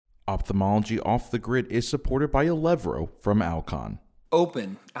Ophthalmology Off the Grid is supported by Alevro from Alcon.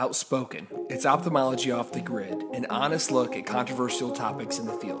 Open, outspoken. It's Ophthalmology Off the Grid, an honest look at controversial topics in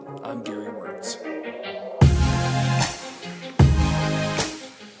the field. I'm Gary Wirtz.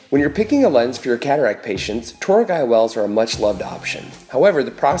 When you're picking a lens for your cataract patients, toric IOLs are a much-loved option. However,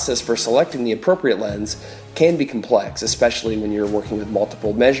 the process for selecting the appropriate lens can be complex, especially when you're working with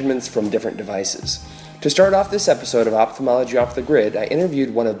multiple measurements from different devices. To start off this episode of Ophthalmology Off the Grid, I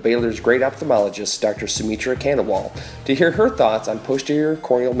interviewed one of Baylor's great ophthalmologists, Dr. Sumitra Khandelwal, to hear her thoughts on posterior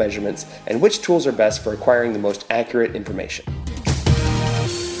corneal measurements and which tools are best for acquiring the most accurate information.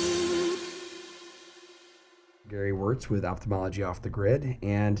 Gary Wirtz with Ophthalmology Off the Grid,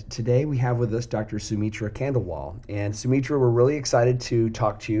 and today we have with us Dr. Sumitra Khandelwal. And Sumitra, we're really excited to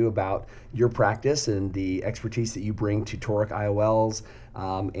talk to you about your practice and the expertise that you bring to toric IOLs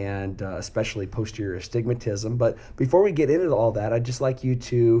and especially posterior astigmatism. But before we get into all that, I'd just like you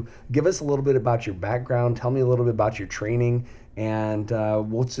to give us a little bit about your background, tell me a little bit about your training, and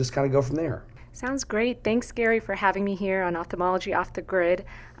we'll just kind of go from there. Sounds great. Thanks, Gary, for having me here on Ophthalmology Off the Grid.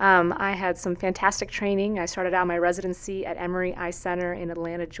 I had some fantastic training. I started out my residency at Emory Eye Center in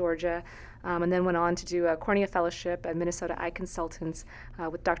Atlanta, Georgia, and then went on to do a cornea fellowship at Minnesota Eye Consultants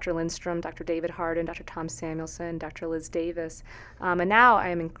with Dr. Lindstrom, Dr. David Harden, Dr. Tom Samuelson, Dr. Liz Davis. And now I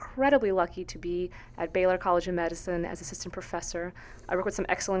am incredibly lucky to be at Baylor College of Medicine as assistant professor. I work with some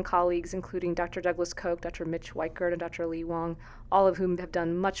excellent colleagues, including Dr. Douglas Koch, Dr. Mitch Weichert, and Dr. Lee Wong, all of whom have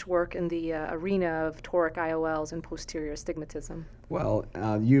done much work in the arena of toric IOLs and posterior astigmatism. Well,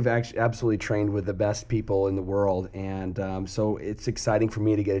 you've actually absolutely trained with the best people in the world, and so it's exciting for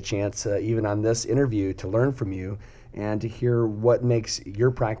me to get a chance, even on this interview, to learn from you and to hear what makes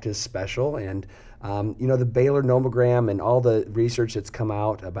your practice special. And the Baylor nomogram and all the research that's come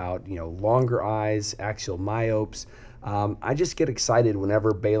out about longer eyes, axial myopes. I just get excited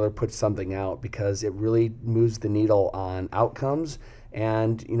whenever Baylor puts something out because it really moves the needle on outcomes.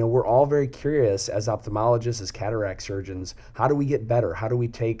 And, we're all very curious as ophthalmologists, as cataract surgeons, how do we get better? How do we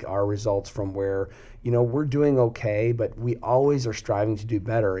take our results from where, we're doing okay, but we always are striving to do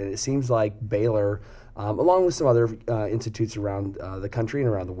better. And it seems like Baylor, along with some other institutes around the country and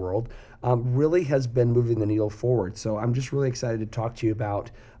around the world, really has been moving the needle forward. So I'm just really excited to talk to you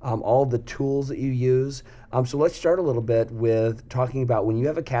about all the tools that you use. So let's start a little bit with talking about when you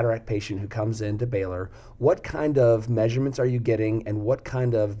have a cataract patient who comes into Baylor, what kind of measurements are you getting and what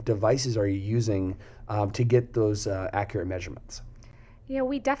kind of devices are you using to get those accurate measurements? Yeah,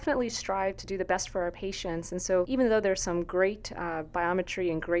 we definitely strive to do the best for our patients. And so even though there's some great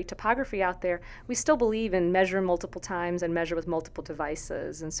biometry and great topography out there, we still believe in measure multiple times and measure with multiple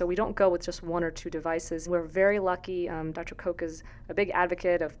devices. And so we don't go with just one or two devices. We're very lucky. Dr. Koch is a big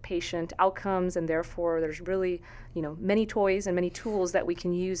advocate of patient outcomes, and therefore there's really many toys and many tools that we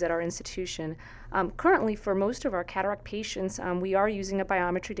can use at our institution. Currently, for most of our cataract patients, we are using a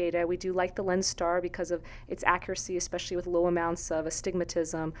biometry data. We do like the lens star because of its accuracy, especially with low amounts of astigmatism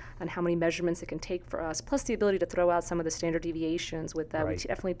and how many measurements it can take for us, plus the ability to throw out some of the standard deviations with that. Right. We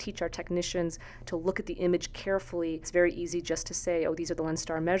definitely teach our technicians to look at the image carefully. It's very easy just to say, oh, these are the lens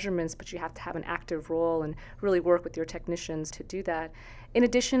star measurements, but you have to have an active role and really work with your technicians to do that. In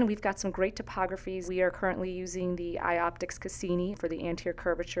addition, we've got some great topographies. We are currently using the iOptics Cassini for the anterior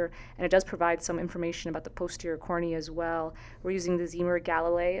curvature, and it does provide some information about the posterior cornea as well. We're using the Zimmer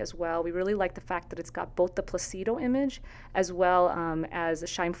Galilei as well. We really like the fact that it's got both the Placido image as well as a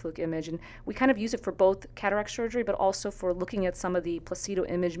Scheimpflug image, and we kind of use it for both cataract surgery, but also for looking at some of the Placido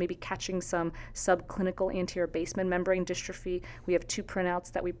image, maybe catching some subclinical anterior basement membrane dystrophy. We have two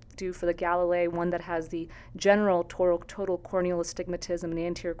printouts that we do for the Galilei, one that has the general total corneal astigmatism and the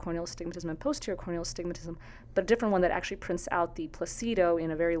anterior corneal astigmatism and posterior corneal astigmatism, but a different one that actually prints out the Placido in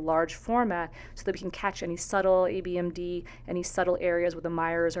a very large format so that we can catch any subtle ABMD, any subtle areas where the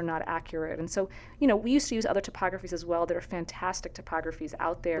Myers are not accurate. And so, we used to use other topographies as well. There are fantastic topographies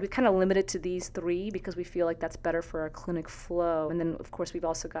out there. We kind of limited to these three because we feel like that's better for our clinic flow. And then, of course, we've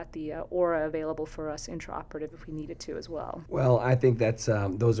also got the Aura available for us intraoperative if we needed to as well. Well, I think that's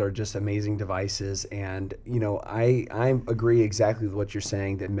those are just amazing devices. And, I agree exactly with what you're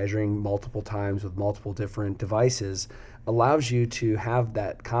saying, that measuring multiple times with multiple different devices allows you to have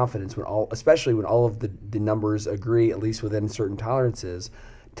that confidence especially when all of the numbers agree, at least within certain tolerances.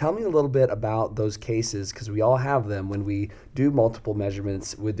 Tell me a little bit about those cases, because we all have them when we do multiple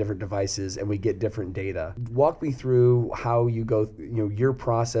measurements with different devices and we get different data. Walk me through how you go, your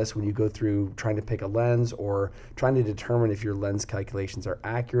process when you go through trying to pick a lens or trying to determine if your lens calculations are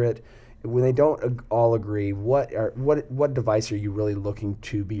accurate. When they don't all agree, what device are you really looking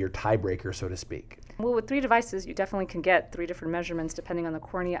to be your tiebreaker, so to speak? Well, with 3 devices, you definitely can get 3 different measurements depending on the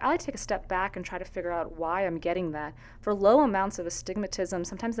cornea. I like to take a step back and try to figure out why I'm getting that. For low amounts of astigmatism,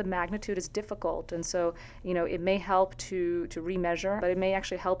 sometimes the magnitude is difficult, and so it may help to remeasure, but it may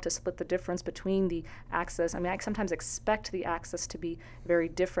actually help to split the difference between the axis. I mean, I sometimes expect the axis to be very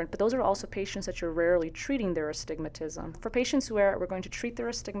different, but those are also patients that you're rarely treating their astigmatism. For patients where we're going to treat their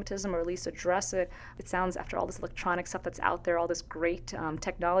astigmatism or at least address it, it sounds, after all this electronic stuff that's out there, all this great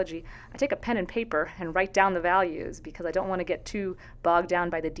technology, I take a pen and paper and write down the values because I don't want to get too bogged down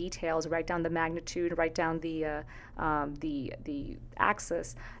by the details. Write down the magnitude, write down the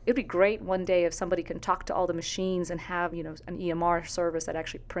axis. It'd be great one day if somebody can talk to all the machines and have an EMR service that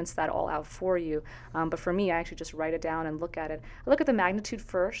actually prints that all out for you. But for me, I actually just write it down and look at it. I look at the magnitude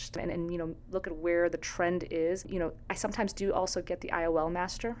first and look at where the trend is. I sometimes do also get the IOL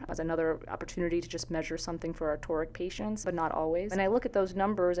master as another opportunity to just measure something for our toric patients, but not always. And I look at those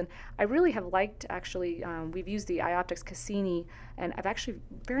numbers, and I really have liked, actually, we've used the iOptics Cassini, and I've actually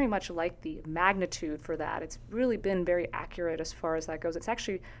very much liked the magnitude for that. It's really been very accurate as far as that goes. It's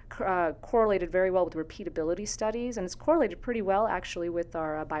actually correlated very well with repeatability studies, and it's correlated pretty well actually with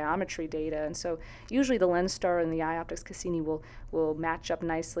our biometry data. And so usually the LensStar and the iOptics Cassini will match up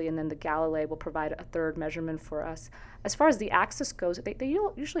nicely, and then the Galilei will provide a third measurement for us. As far as the axis goes, they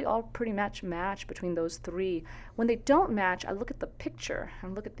usually all pretty much match between those 3. When they don't match, I look at the picture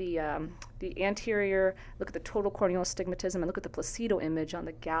and look at the anterior, look at the total corneal astigmatism, and look at the placido image on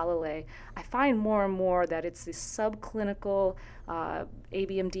the Galilei. I find more and more that it's the subclinical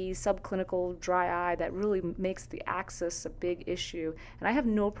ABMD, subclinical dry eye that really makes the axis a big issue. And I have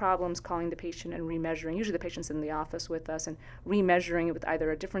no problems calling the patient and remeasuring. Usually the patient's in the office with us and remeasuring it with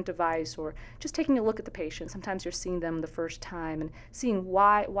either a different device or just taking a look at the patient. Sometimes you're seeing them the first time and seeing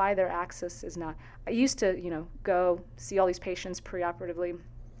why their axis is not. I used to, go see all these patients preoperatively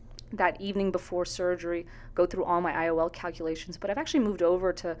that evening before surgery, go through all my IOL calculations, but I've actually moved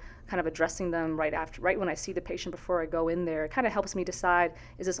over to kind of addressing them right when I see the patient before I go in there. It kind of helps me decide,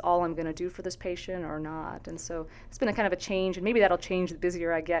 is this all I'm going to do for this patient or not? And so it's been a kind of a change, and maybe that'll change the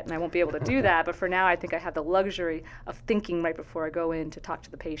busier I get and I won't be able to do that, but for now I think I have the luxury of thinking right before I go in to talk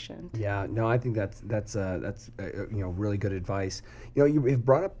to the patient. Yeah, no, I think that's really good advice. You've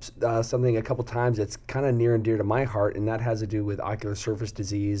brought up something a couple times that's kind of near and dear to my heart, and that has to do with ocular surface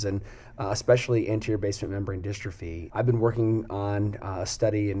disease and especially anterior basement membrane dystrophy. I've been working on a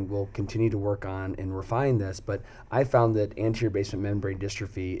study and will continue to work on and refine this, but I found that anterior basement membrane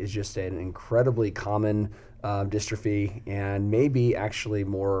dystrophy is just an incredibly common dystrophy, and maybe actually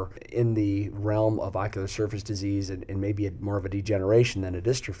more in the realm of ocular surface disease and maybe more of a degeneration than a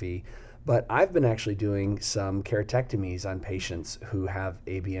dystrophy. But I've been actually doing some keratectomies on patients who have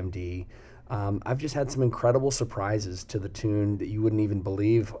ABMD. I've just had some incredible surprises to the tune that you wouldn't even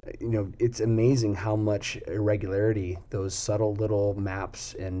believe. It's amazing how much irregularity those subtle little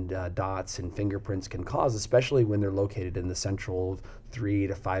maps and dots and fingerprints can cause, especially when they're located in the central 3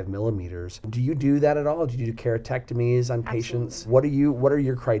 to 5 millimeters. Do you do that at all? Do you do keratectomies on patients? Absolutely. What are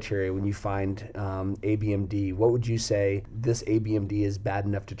your criteria when you find ABMD? What would you say this ABMD is bad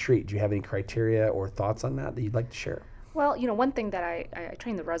enough to treat? Do you have any criteria or thoughts on that you'd like to share? Well, one thing that I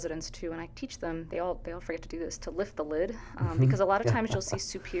train the residents to, and I teach them, they all forget to do this, to lift the lid, because a lot of times you'll see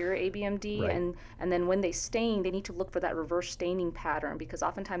superior ABMD, Right. and then when they stain, they need to look for that reverse staining pattern, because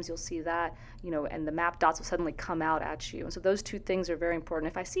oftentimes you'll see that, and the map dots will suddenly come out at you. And so those 2 things are very important.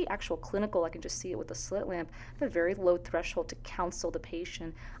 If I see actual clinical, I can just see it with a slit lamp. I have a very low threshold to counsel the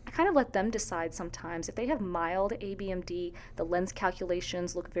patient. I kind of let them decide sometimes. If they have mild ABMD, the lens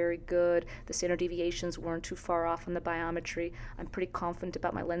calculations look very good, the standard deviations weren't too far off on the biometry, I'm pretty confident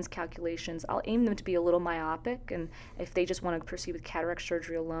about my lens calculations. I'll aim them to be a little myopic, and if they just want to proceed with cataract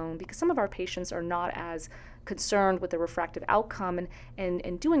surgery alone, because some of our patients are not as concerned with the refractive outcome,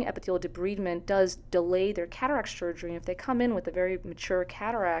 and doing epithelial debridement does delay their cataract surgery. And if they come in with a very mature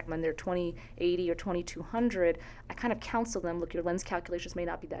cataract when they're 20/80 or 2200, I kind of counsel them, look, your lens calculations may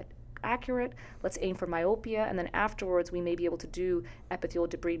not be that accurate, let's aim for myopia, and then afterwards we may be able to do epithelial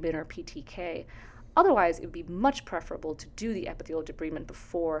debridement or PTK. Otherwise, it would be much preferable to do the epithelial debridement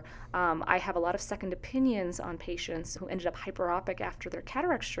before. I have a lot of second opinions on patients who ended up hyperopic after their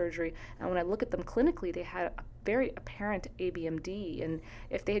cataract surgery, and when I look at them clinically, they had a very apparent ABMD, and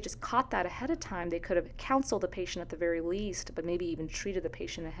if they had just caught that ahead of time, they could have counseled the patient at the very least, but maybe even treated the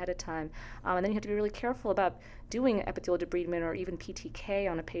patient ahead of time. And then you have to be really careful about doing epithelial debridement or even PTK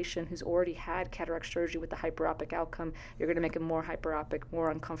on a patient who's already had cataract surgery with the hyperopic outcome, you're going to make them more hyperopic,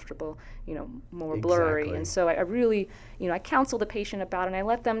 more uncomfortable, more blurry. Exactly. And so I really, I counsel the patient about it, and I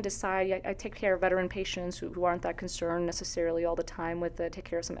let them decide. I take care of veteran patients who aren't that concerned necessarily all the time with it. Take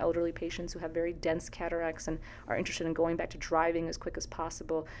care of some elderly patients who have very dense cataracts and are interested in going back to driving as quick as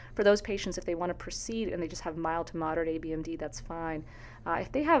possible. For those patients, if they want to proceed and they just have mild to moderate ABMD, that's fine.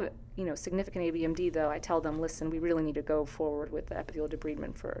 If they have, significant ABMD, though, I tell them, listen, we really need to go forward with the epithelial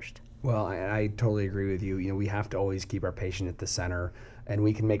debridement first. Well, I totally agree with you. We have to always keep our patient at the center, and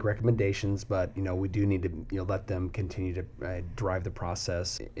we can make recommendations, but we do need to let them continue to drive the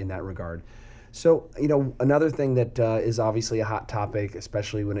process in that regard. So, another thing that is obviously a hot topic,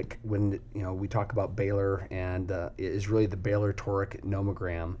 especially when we talk about Baylor, and is really the Baylor toric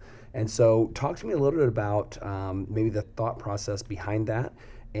nomogram. And so, talk to me a little bit about maybe the thought process behind that,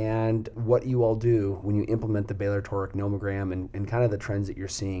 and what you all do when you implement the Baylor toric nomogram, and kind of the trends that you're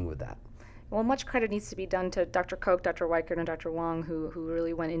seeing with that. Well, much credit needs to be done to Dr. Koch, Dr. Weichert, and Dr. Wong, who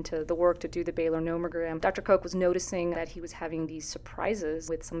really went into the work to do the Baylor nomogram. Dr. Koch was noticing that he was having these surprises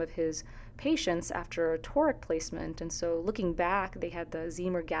with some of his patients after a toric placement. And so looking back, they had the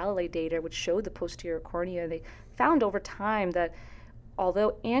Zemer-Galilei data, which showed the posterior cornea. They found over time that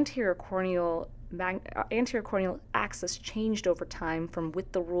although anterior corneal axis changed over time from with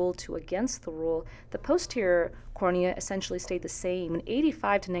the rule to against the rule, the posterior cornea essentially stayed the same. And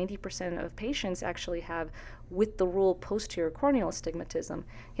 85 to 90% of patients actually have with the rule posterior corneal astigmatism.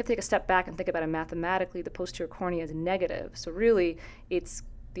 You have to take a step back and think about it mathematically. The posterior cornea is negative. So really, it's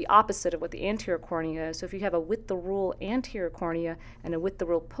the opposite of what the anterior cornea is. So if you have a with the rule anterior cornea and a with the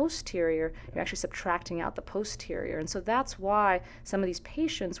rule posterior, you're actually subtracting out the posterior. And so that's why some of these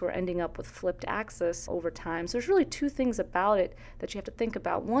patients were ending up with flipped axis over time. So there's really two things about it that you have to think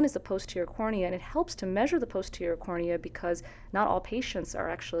about. One is the posterior cornea, and it helps to measure the posterior cornea because not all patients are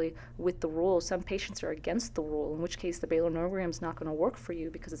actually with the rule. Some patients are against the rule, in which case the Baylor nomogram is not going to work for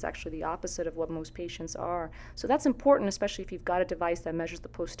you because it's actually the opposite of what most patients are. So that's important, especially if you've got a device that measures the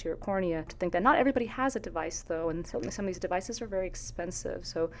posterior cornea, to think that not everybody has a device, though, and some of these devices are very expensive.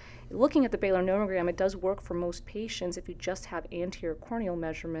 So looking at the Baylor nomogram, it does work for most patients if you just have anterior corneal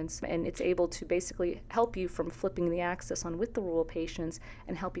measurements, and it's able to basically help you from flipping the axis on with the rule patients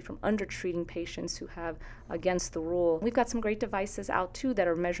and help you from undertreating patients who have against the rule. We've got some great devices out, too, that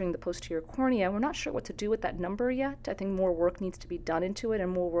are measuring the posterior cornea. We're not sure what to do with that number yet. I think more work needs to be done into it,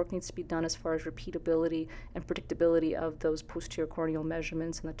 and more work needs to be done as far as repeatability and predictability of those posterior corneal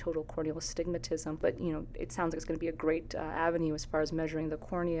measurements and the total corneal astigmatism. But, it sounds like it's going to be a great avenue as far as measuring the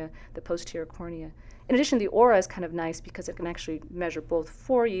cornea, the posterior cornea. In addition, the aura is kind of nice because it can actually measure both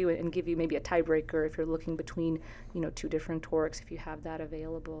for you and give you maybe a tiebreaker if you're looking between, two different torics, if you have that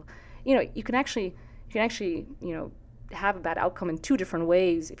available. You can actually have a bad outcome in two different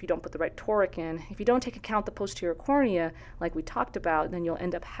ways if you don't put the right toric in. If you don't take account the posterior cornea, like we talked about, then you'll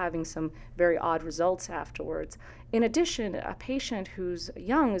end up having some very odd results afterwards. In addition, a patient who's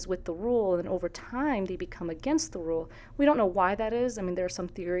young is with the rule, and over time they become against the rule. We don't know why that is. I mean, there are some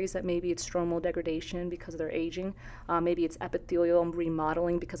theories that maybe it's stromal degradation because of their aging. Maybe it's epithelial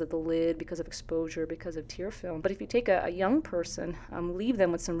remodeling because of the lid, because of exposure, because of tear film. But if you take a young person, leave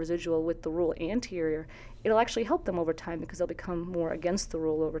them with some residual with the rule anterior, it'll actually help them over time because they'll become more against the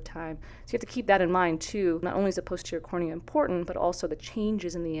rule over time. So you have to keep that in mind, too. Not only is the posterior cornea important, but also the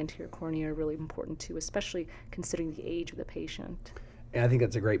changes in the anterior cornea are really important, too, especially considering the age of the patient. And I think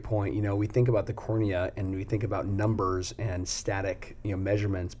that's a great point. We think about the cornea and we think about numbers and static,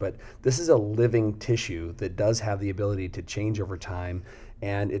 measurements, but this is a living tissue that does have the ability to change over time.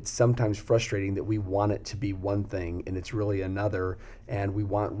 And it's sometimes frustrating that we want it to be one thing and it's really another, and we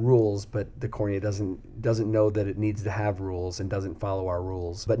want rules, but the cornea doesn't know that it needs to have rules and doesn't follow our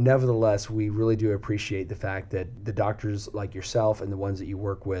rules. But nevertheless, we really do appreciate the fact that the doctors like yourself and the ones that you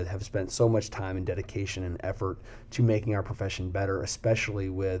work with have spent so much time and dedication and effort to making our profession better, especially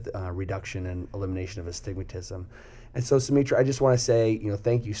with reduction and elimination of astigmatism. And so, Sumitra, I just want to say,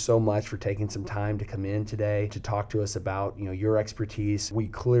 thank you so much for taking some time to come in today to talk to us about, your expertise. We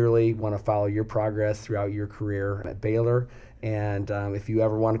clearly want to follow your progress throughout your career at Baylor. And if you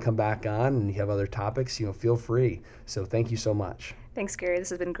ever want to come back on and you have other topics, feel free. So thank you so much. Thanks, Gary. This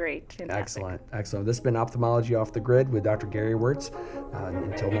has been great. Fantastic. Excellent. This has been Ophthalmology Off the Grid with Dr. Gary Wirtz.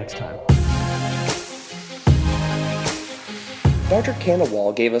 Until next time. Dr.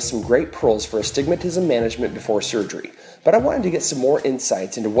 Khandelwal gave us some great pearls for astigmatism management before surgery, but I wanted to get some more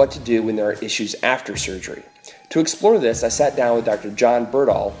insights into what to do when there are issues after surgery. To explore this, I sat down with Dr. John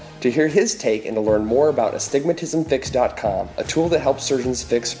Berdahl to hear his take and to learn more about Astigmatismfix.com, a tool that helps surgeons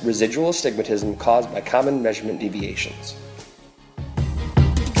fix residual astigmatism caused by common measurement deviations.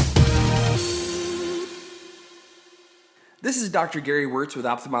 This is Dr. Gary Wirtz with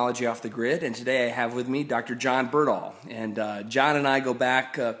Ophthalmology Off the Grid, and today I have with me Dr. John Berdahl. And John and I go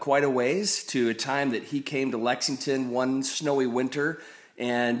back quite a ways to a time that he came to Lexington one snowy winter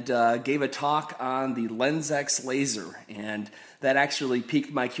and gave a talk on the LensX laser. And that actually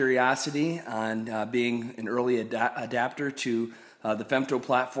piqued my curiosity on being an early adapter to the femto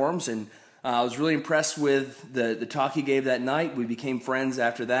platforms. And I was really impressed with the talk he gave that night. We became friends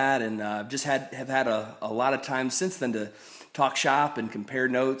after that, and just have had a lot of time since then to talk shop and compare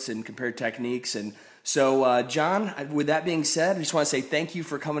notes and compare techniques. And so, John, with that being said, I just want to say thank you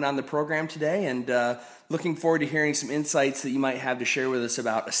for coming on the program today, and looking forward to hearing some insights that you might have to share with us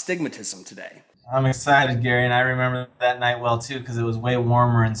about astigmatism today. I'm excited, Gary, and I remember that night well, too, because it was way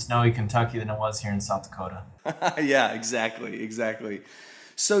warmer in snowy Kentucky than it was here in South Dakota. Yeah, exactly.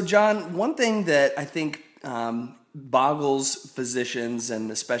 So, John, one thing that I think boggles physicians and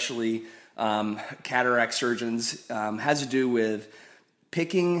especially cataract surgeons has to do with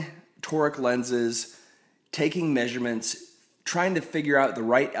picking toric lenses, taking measurements, trying to figure out the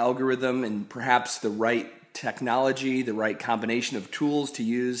right algorithm and perhaps the right technology, the right combination of tools to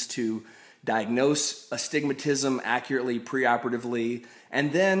use to diagnose astigmatism accurately preoperatively,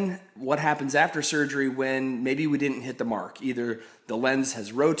 and then what happens after surgery when maybe we didn't hit the mark. Either the lens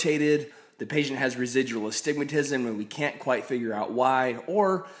has rotated, the patient has residual astigmatism and we can't quite figure out why,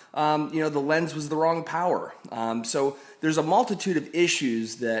 or the lens was the wrong power. So there's a multitude of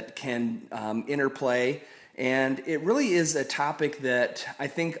issues that can interplay, and it really is a topic that I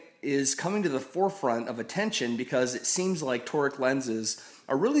think is coming to the forefront of attention because it seems like toric lenses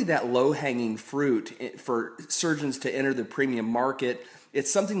are really that low-hanging fruit for surgeons to enter the premium market.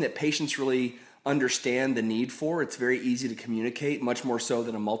 It's something that patients really understand the need for. It's very easy to communicate, much more so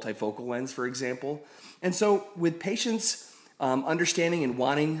than a multifocal lens, for example. And so with patients understanding and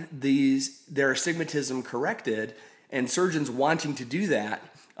wanting their astigmatism corrected and surgeons wanting to do that,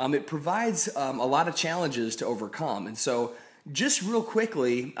 it provides a lot of challenges to overcome. And so just real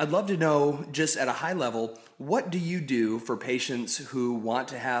quickly, I'd love to know, just at a high level, what do you do for patients who want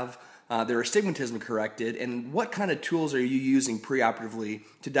to have their astigmatism corrected, and what kind of tools are you using preoperatively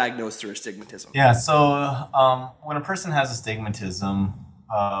to diagnose their astigmatism? Yeah, so when a person has astigmatism,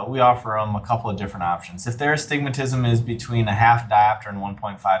 we offer them a couple of different options. If their astigmatism is between a half diopter and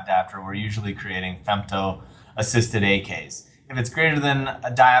 1.5 diopter, we're usually creating femto-assisted AKs. If it's greater than a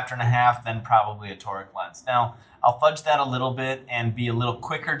diopter and a half, then probably a toric lens. Now, I'll fudge that a little bit and be a little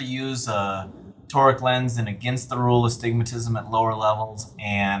quicker to use a toric lens and against the rule astigmatism at lower levels,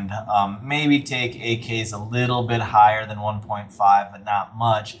 and maybe take AKs a little bit higher than 1.5, but not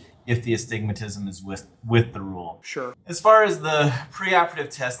much if the astigmatism is with the rule. Sure. As far as the preoperative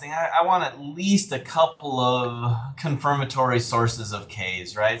testing, I want at least a couple of confirmatory sources of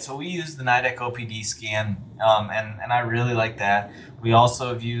Ks, right? So we use the NIDEC OPD scan, and I really like that. We also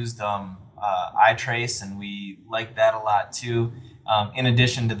have used iTrace, and we like that a lot too, in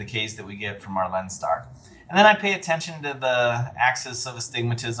addition to the Ks that we get from our LensStar. And then I pay attention to the axis of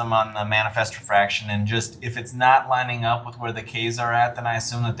astigmatism on the manifest refraction, and just if it's not lining up with where the Ks are at, then I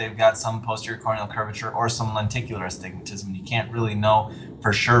assume that they've got some posterior corneal curvature or some lenticular astigmatism. You can't really know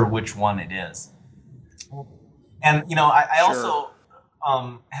for sure which one it is. And I Sure. also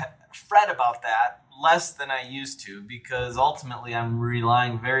fret about that less than I used to, because ultimately I'm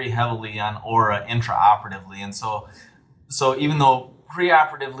relying very heavily on aura intraoperatively. And so even though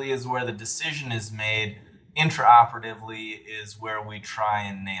preoperatively is where the decision is made, intraoperatively is where we try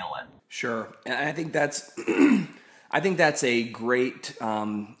and nail it. Sure. And I think that's a great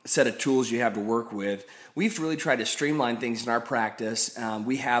set of tools you have to work with. We've really tried to streamline things in our practice.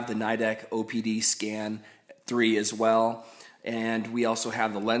 We have the NIDEC OPD scan 3 as well, and we also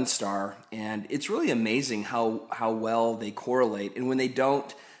have the LensStar, and it's really amazing how well they correlate. And when they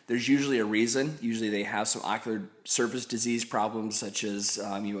don't, there's usually a reason. Usually they have some ocular surface disease problems such as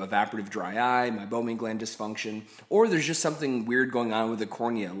evaporative dry eye, meibomian gland dysfunction, or there's just something weird going on with the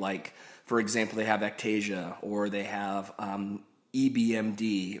cornea, like, for example, they have ectasia, or they have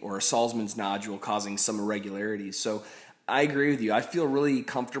EBMD, or a Salzmann's nodule causing some irregularities. So I agree with you. I feel really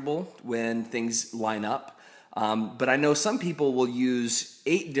comfortable when things line up. But I know some people will use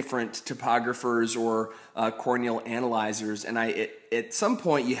 8 different topographers or corneal analyzers, and at some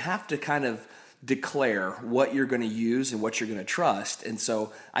point you have to kind of declare what you're going to use and what you're going to trust. And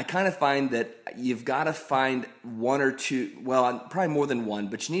so I kind of find that you've got to find one or two, well, probably more than one,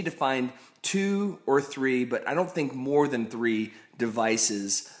 but you need to find 2 or 3, but I don't think more than 3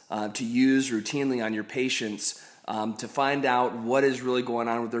 devices to use routinely on your patients to find out what is really going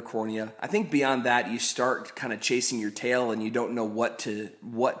on with their cornea. I think beyond that, you start kind of chasing your tail and you don't know what to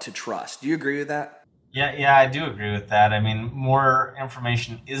trust. Do you agree with that? Yeah, I do agree with that. I mean, more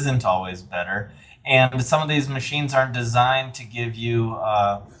information isn't always better. And some of these machines aren't designed to give you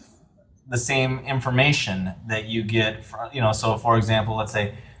the same information that you get from, so for example, let's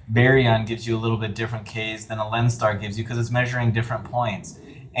say Barion gives you a little bit different Ks than a LensStar gives you because it's measuring different points.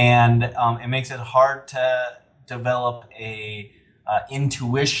 And it makes it hard to develop a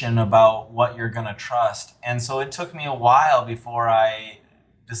intuition about what you're going to trust. And so it took me a while before I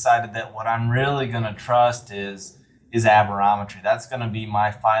decided that what I'm really going to trust is aberrometry. That's going to be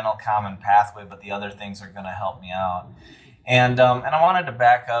my final common pathway, but the other things are going to help me out. And I wanted to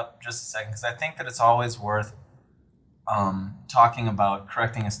back up just a second because I think that it's always worth talking about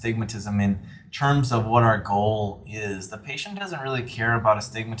correcting astigmatism in terms of what our goal is. The patient doesn't really care about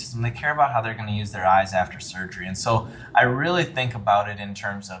astigmatism. They care about how they're going to use their eyes after surgery. And so I really think about it in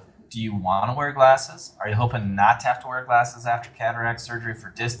terms of, do you want to wear glasses? Are you hoping not to have to wear glasses after cataract surgery for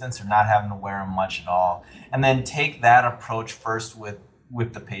distance or not having to wear them much at all? And then take that approach first with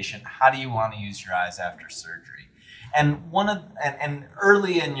the patient. How do you want to use your eyes after surgery? And and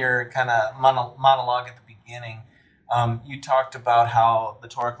early in your kind of monologue at the beginning, you talked about how the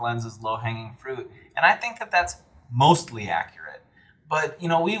toric lens is low-hanging fruit. And I think that that's mostly accurate. But,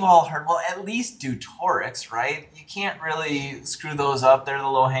 we've all heard, well, at least do torics, right? You can't really screw those up. They're the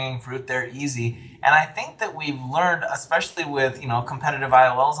low-hanging fruit. They're easy. And I think that we've learned, especially with, competitive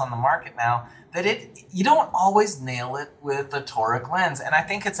IOLs on the market now, that you don't always nail it with the toric lens. And I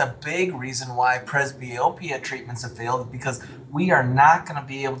think it's a big reason why presbyopia treatments have failed, because we are not going to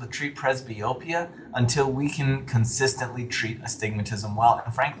be able to treat presbyopia until we can consistently treat astigmatism well.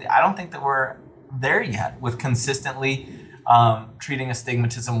 And frankly, I don't think that we're there yet with consistently treating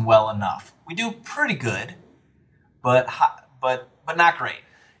astigmatism well enough. We do pretty good, but not great.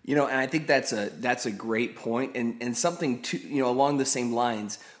 And I think that's a great point, and something to along the same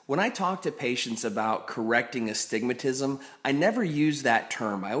lines. When I talk to patients about correcting astigmatism, I never use that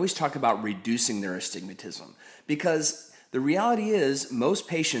term. I always talk about reducing their astigmatism, because the reality is most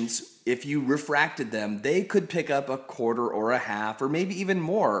patients, if you refracted them, they could pick up a quarter or a half or maybe even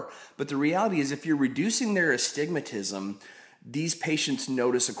more. But the reality is, if you're reducing their astigmatism, these patients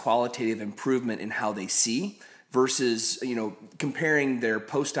notice a qualitative improvement in how they see versus, comparing their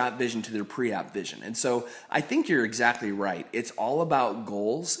post-op vision to their pre-op vision. And so I think you're exactly right. It's all about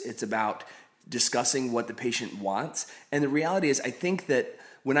goals. It's about discussing what the patient wants. And the reality is, I think that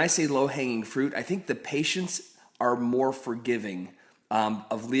when I say low-hanging fruit, I think the patients are more forgiving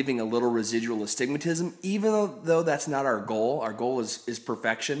of leaving a little residual astigmatism, even though that's not our goal. Our goal is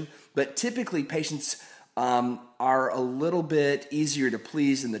perfection. But typically patients are a little bit easier to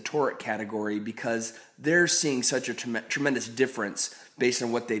please in the toric category because they're seeing such a tremendous difference based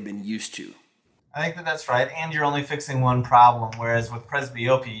on what they've been used to. I think that's right, and you're only fixing one problem, whereas with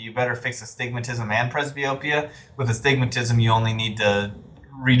presbyopia, you better fix astigmatism and presbyopia. With astigmatism, you only need to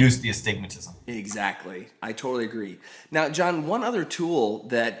reduce the astigmatism. Exactly. I totally agree. Now, John, one other tool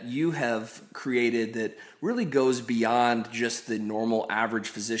that you have created that really goes beyond just the normal average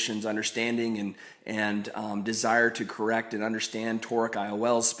physician's understanding and desire to correct and understand toric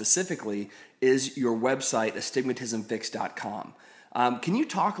IOLs specifically is your website, astigmatismfix.com. Can you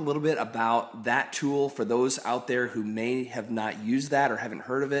talk a little bit about that tool for those out there who may have not used that or haven't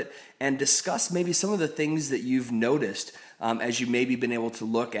heard of it, and discuss maybe some of the things that you've noticed as you maybe been able to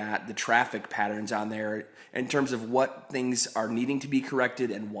look at the traffic patterns on there in terms of what things are needing to be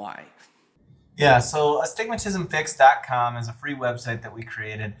corrected and why? Yeah, so astigmatismfix.com is a free website that we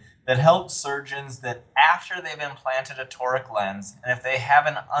created that helps surgeons that after they've implanted a toric lens, and if they have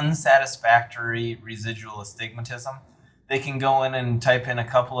an unsatisfactory residual astigmatism, they can go in and type in a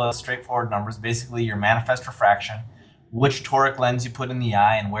couple of straightforward numbers, basically your manifest refraction, which toric lens you put in the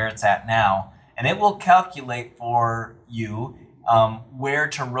eye and where it's at now, and it will calculate for you where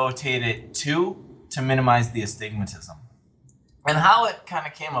to rotate it to minimize the astigmatism. And how it kind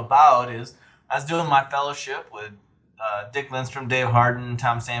of came about is I was doing my fellowship with Dick Lindstrom, Dave Harden,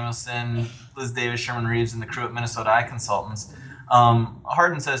 Tom Samuelson, Liz Davis, Sherman Reeves, and the crew at Minnesota Eye Consultants.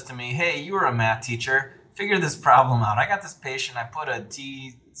 Harden says to me, "Hey, you were a math teacher. Figure this problem out. I got this patient. I put a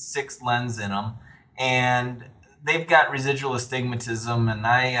T6 lens in them, and they've got residual astigmatism, and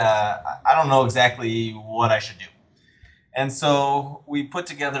I don't know exactly what I should do." And so we put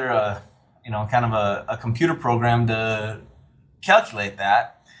together a kind of a computer program to calculate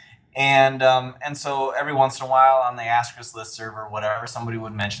that. And so every once in a while on the Asterisk listserv or whatever, somebody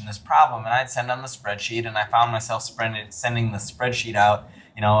would mention this problem, and I'd send them the spreadsheet, and I found myself sending the spreadsheet out,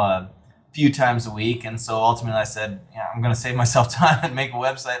 a few times a week. And so ultimately I said, I'm going to save myself time and make a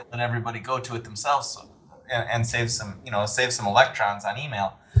website, let everybody go to it themselves, and save some electrons on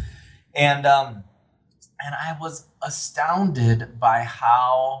email. And I was astounded by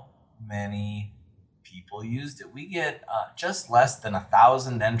how many people used it. We get just less than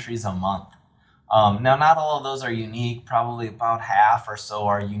 1,000 entries a month. Now, not all of those are unique. Probably about half or so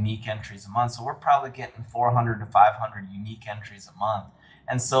are unique entries a month. So we're probably getting 400 to 500 unique entries a month.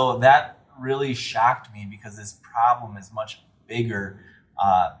 And so that really shocked me, because this problem is much bigger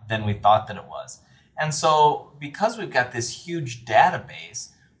than we thought that it was. And so because we've got this huge database,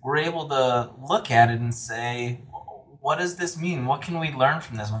 we're able to look at it and say, what does this mean? What can we learn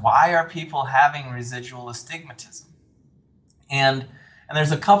from this? Why are people having residual astigmatism? And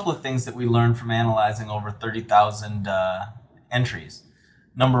there's a couple of things that we learned from analyzing over 30,000 entries.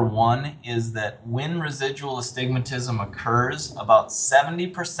 Number one is that when residual astigmatism occurs, about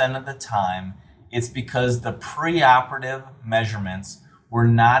 70% of the time, it's because the preoperative measurements were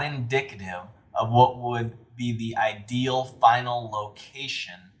not indicative of what would be the ideal final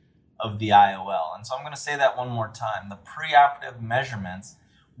location of the IOL. And so I'm going to say that one more time. The preoperative measurements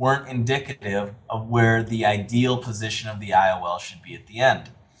weren't indicative of where the ideal position of the IOL should be at the end.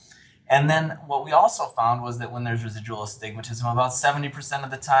 And then what we also found was that when there's residual astigmatism, about 70% of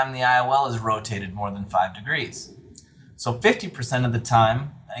the time the IOL is rotated more than 5 degrees. So 50% of the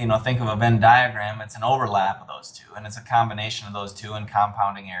time, think of a Venn diagram, it's an overlap of those two, and it's a combination of those two and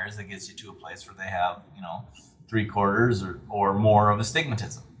compounding errors that gets you to a place where they have, 3/4 or more of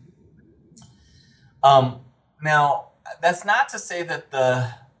astigmatism. Now, that's not to say that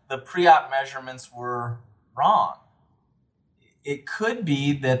the pre-op measurements were wrong. It could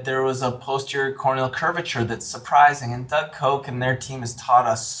be that there was a posterior corneal curvature that's surprising, and Doug Koch and their team has taught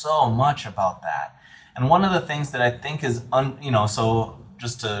us so much about that. And one of the things that I think is, so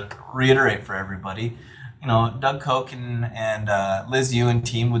just to reiterate for everybody, Doug Koch and Liz Yu and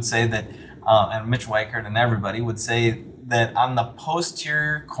team would say that, and Mitch Weichert and everybody would say that on the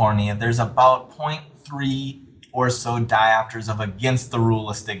posterior cornea, there's about 0.3 or so diopters of against the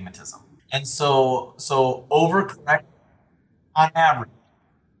rule astigmatism. And so overcorrect on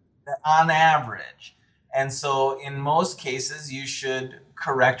average. And so in most cases, you should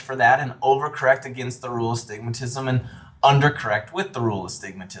correct for that and overcorrect against the rule astigmatism and undercorrect with the rule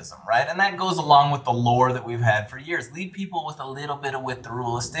astigmatism, right? And that goes along with the lore that we've had for years. Leave people with a little bit of with the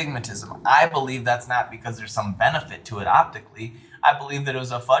rule astigmatism. I believe that's not because there's some benefit to it optically. I believe that it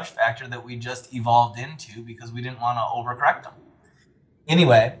was a fudge factor that we just evolved into because we didn't want to overcorrect them.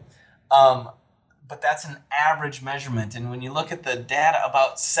 Anyway, but that's an average measurement. And when you look at the data,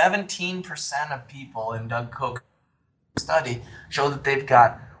 about 17% of people in Doug Koch's study show that they've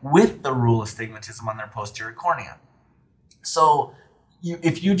got with the rule astigmatism on their posterior cornea. So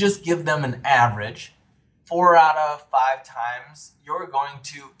if you just give them an average, 4 out of 5 times, you're going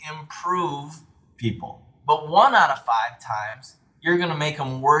to improve people. But 1 out of 5 times, you're going to make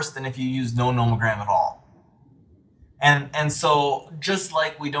them worse than if you use no nomogram at all. And so just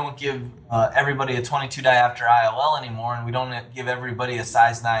like we don't give everybody a 22 diopter IOL anymore, and we don't give everybody a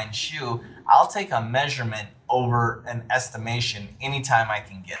size 9 shoe, I'll take a measurement over an estimation anytime I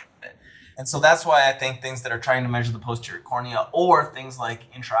can get it. And so that's why I think things that are trying to measure the posterior cornea or things like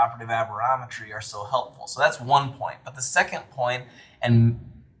intraoperative aberrometry are so helpful. So that's one point. But the second point, and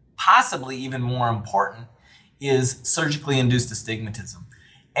possibly even more important, is surgically induced astigmatism.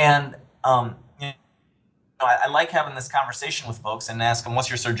 And I like having this conversation with folks and ask them, what's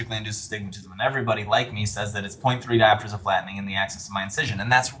your surgically induced astigmatism? And everybody like me says that it's 0.3 diopters of flattening in the axis of my incision.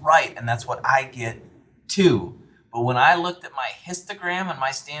 And that's right, and that's what I get too. But when I looked at my histogram and my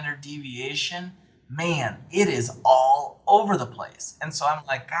standard deviation, man, it is all over the place. And so I'm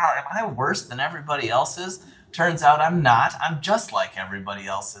like, God, am I worse than everybody else is? Turns out I'm not. I'm just like everybody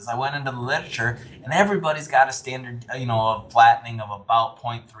else is. I went into the literature, and everybody's got a standard, a flattening of about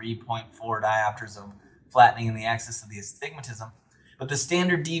 0.3, 0.4 diopters of flattening in the axis of the astigmatism, but the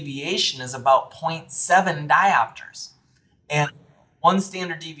standard deviation is about 0.7 diopters. And one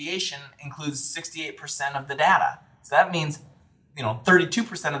standard deviation includes 68% of the data. So that means,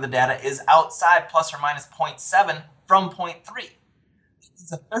 32% of the data is outside plus or minus 0.7 from 0.3.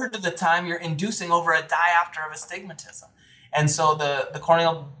 It's a third of the time you're inducing over a diopter of astigmatism. And so the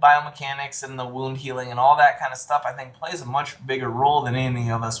corneal biomechanics and the wound healing and all that kind of stuff, I think, plays a much bigger role than any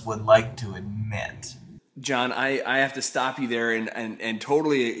of us would like to admit. John, I have to stop you there and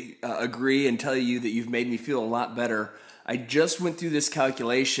totally agree and tell you that you've made me feel a lot better. I just went through this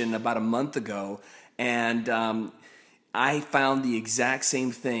calculation about a month ago, and I found the exact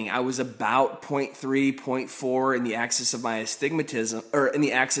same thing. I was about 0.3, 0.4 in the axis of my astigmatism, or in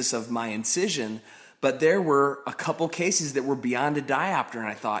the axis of my incision, but there were a couple cases that were beyond a diopter, and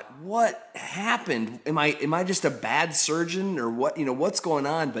I thought, what happened? Am I just a bad surgeon, or what? What's going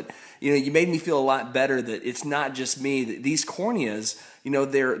on? But you made me feel a lot better that it's not just me. That these corneas,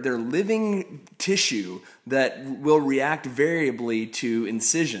 they're living tissue that will react variably to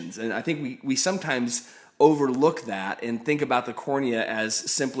incisions, and I think we sometimes overlook that and think about the cornea as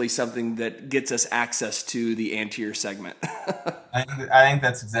simply something that gets us access to the anterior segment. I think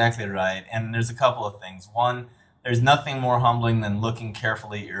that's exactly right. And there's a couple of things. One, there's nothing more humbling than looking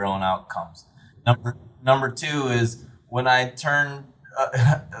carefully at your own outcomes. Number two is when I turn,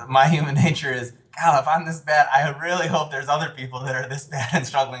 my human nature is, God, if I'm this bad, I really hope there's other people that are this bad and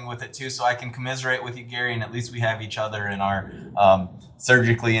struggling with it too, so I can commiserate with you, Gary, and at least we have each other in our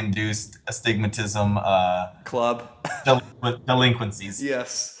surgically induced astigmatism club delinquencies.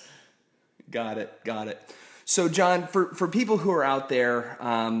 Yes, got it. So, John, for people who are out there,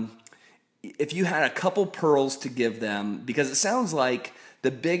 if you had a couple pearls to give them, because it sounds like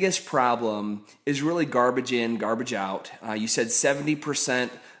the biggest problem is really garbage in, garbage out. You said 70%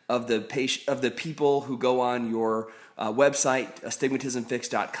 of the people who go on your website,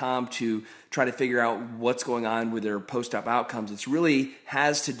 astigmatismfix.com, to try to figure out what's going on with their post-op outcomes, it really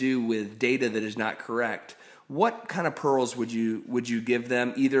has to do with data that is not correct. What kind of pearls would you give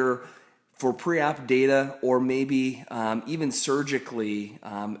them, either for pre-op data or maybe even surgically,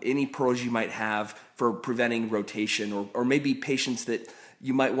 any pearls you might have for preventing rotation, or maybe patients that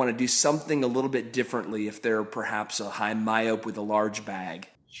you might want to do something a little bit differently if they're perhaps a high myope with a large bag?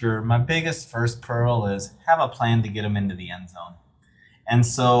 Sure. My biggest first pearl is have a plan to get them into the end zone. And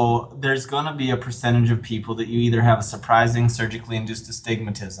so there's going to be a percentage of people that you either have a surprising surgically induced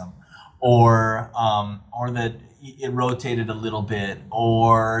astigmatism, or that it rotated a little bit,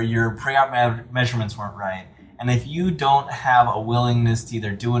 or your pre-op measurements weren't right. And if you don't have a willingness to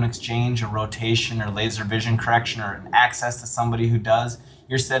either do an exchange, a rotation, or laser vision correction, or access to somebody who does,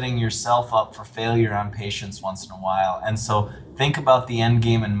 you're setting yourself up for failure on patients once in a while. And so think about the end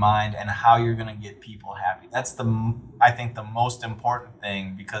game in mind and how you're going to get people happy. That's I think the most important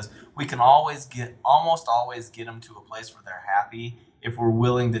thing, because we can almost always get them to a place where they're happy if we're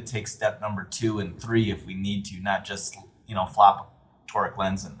willing to take step number 2 and 3 if we need to, not just flop a toric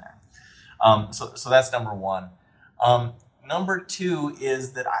lens in there. So that's number 1. Number 2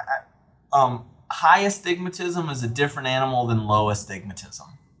 is that high astigmatism is a different animal than low astigmatism.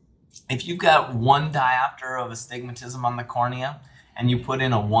 If you've got 1 diopter of astigmatism on the cornea and you put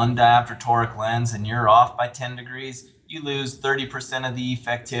in a 1 diopter toric lens and you're off by 10 degrees, you lose 30% of the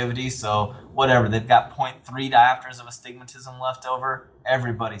effectivity. So whatever, they've got 0.3 diopters of astigmatism left over,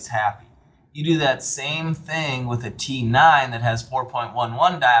 everybody's happy. You do that same thing with a T9 that has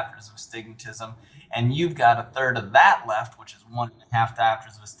 4.11 diopters of astigmatism, and you've got a third of that left, which is 1.5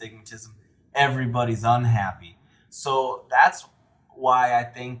 diopters of astigmatism. Everybody's unhappy. So that's why I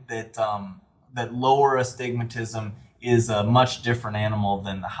think that that lower astigmatism is a much different animal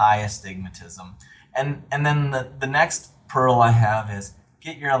than the high astigmatism. And then the next pearl I have is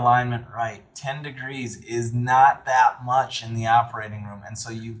get your alignment right. 10 degrees is not that much in the operating room, and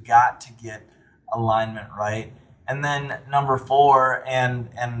so you've got to get alignment right. And then number 4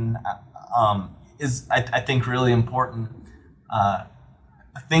 is I think really important.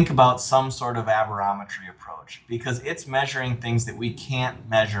 Think about some sort of aberrometry approach, because it's measuring things that we can't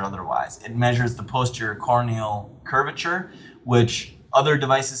measure otherwise. It measures the posterior corneal curvature, which other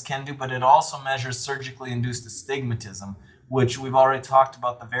devices can do, but it also measures surgically induced astigmatism, which we've already talked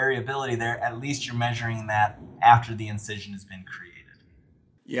about the variability there. At least you're measuring that after the incision has been created.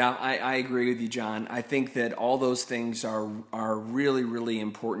 Yeah, I agree with you, John. I think that all those things are really, really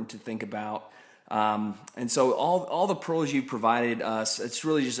important to think about. And so all the pearls you provided us, it's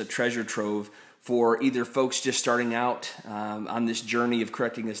really just a treasure trove for either folks just starting out on this journey of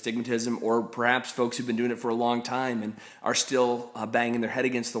correcting astigmatism, or perhaps folks who've been doing it for a long time and are still banging their head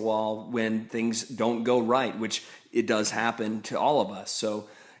against the wall when things don't go right, which it does happen to all of us. So,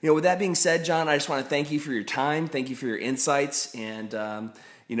 with that being said, John, I just want to thank you for your time. Thank you for your insights. And,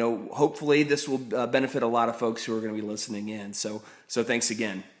 hopefully this will benefit a lot of folks who are going to be listening in. So thanks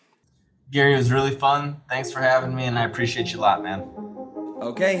again. Gary, it was really fun. Thanks for having me, and I appreciate you a lot, man.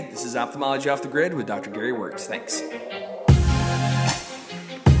 Okay, this is Ophthalmology Off the Grid with Dr. Gary Wirtz. Thanks.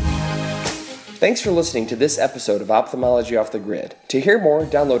 Thanks for listening to this episode of Ophthalmology Off the Grid. To hear more,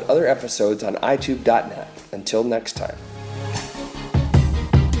 download other episodes on itube.net. Until next time.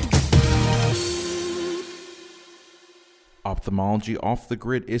 Ophthalmology Off the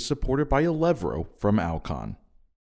Grid is supported by Alevro from Alcon.